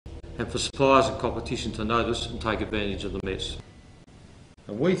and for suppliers and competition to notice and take advantage of the mess.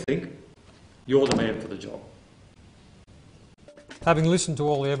 And we think you're the man for the job. Having listened to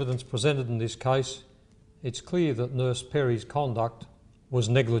all the evidence presented in this case, it's clear that Nurse Perry's conduct was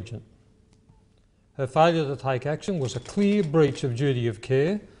negligent. Her failure to take action was a clear breach of duty of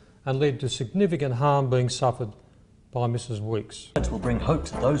care and led to significant harm being suffered by Mrs. Weeks. Will bring hope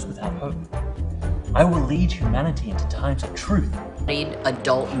to those without hope. I will lead humanity into times of truth. Need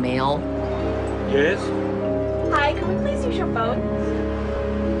adult male. Yes? Hi, can we please use your phone?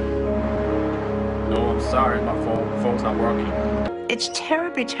 No, I'm sorry, my phone's not working. It's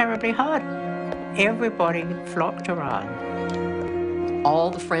terribly, terribly hard. Everybody flocked around. All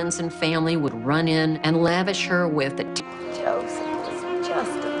the friends and family would run in and lavish her with it. Joseph was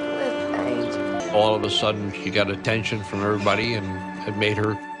just a blip angel. All of a sudden, she got attention from everybody and it made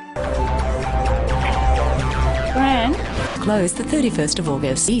her... Gran? Closed the 31st of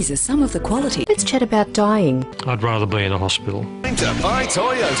August. These are some of the quality. Let's chat about dying. I'd rather be in a hospital. By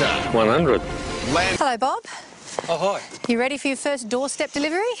Toyota. 100. Hello, Bob. Oh, hi. You ready for your first doorstep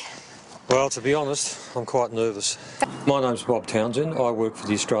delivery? Well, to be honest, I'm quite nervous. My name's Bob Townsend. I work for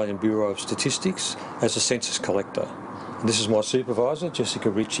the Australian Bureau of Statistics as a census collector. And this is my supervisor, Jessica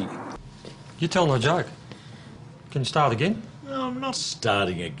Ritchie. You tell no joke. Can you start again? No, I'm not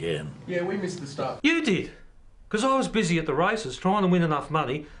starting again. Yeah, we missed the start. You did. Because I was busy at the races trying to win enough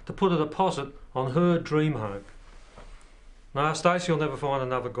money to put a deposit on her dream home. No, Stacey will never find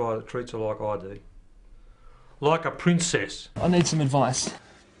another guy that treats her like I do. Like a princess. I need some advice.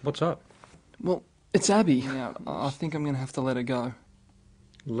 What's up? Well, it's Abby. Yeah, I think I'm going to have to let her go.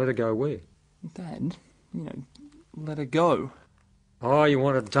 Let her go where? Dad, let her go. Oh, you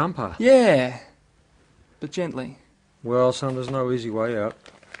want to dump her? Yeah, but gently. Well, son, there's no easy way out.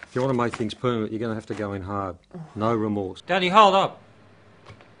 If you want to make things permanent, you're going to have to go in hard. No remorse. Daddy, hold up.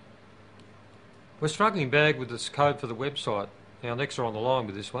 We're struggling bad with this code for the website. Our necks are on the line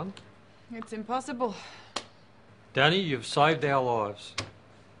with this one. It's impossible. Danny, you've saved our lives.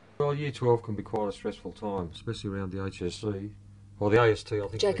 Well, Year 12 can be quite a stressful time, especially around the HSC. Or the AST, I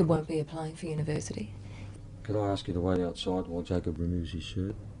think. Jacob won't be applying for university. Could I ask you to wait outside while Jacob removes his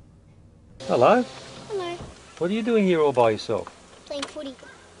shirt? Hello. Hello. What are you doing here all by yourself? Playing footy.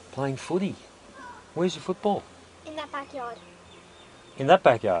 Playing footy? Where's your football? In that backyard. In that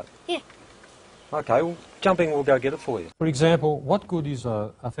backyard? Yeah. Okay, well, jump in, we'll go get it for you. For example, what good is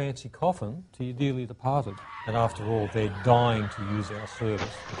a fancy coffin to your dearly departed? And after all, they're dying to use our service.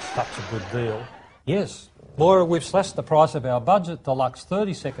 It's such a good deal. Yes, Laura, we've slashed the price of our budget deluxe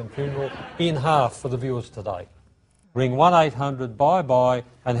 30-second funeral in half for the viewers today. Ring 1-800-BYE-BYE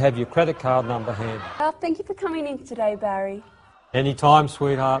and have your credit card number handy. Thank you for coming in today, Barry. Anytime,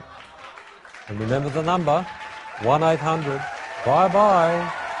 sweetheart. And remember the number,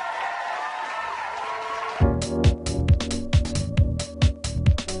 1-800-BYE-BYE.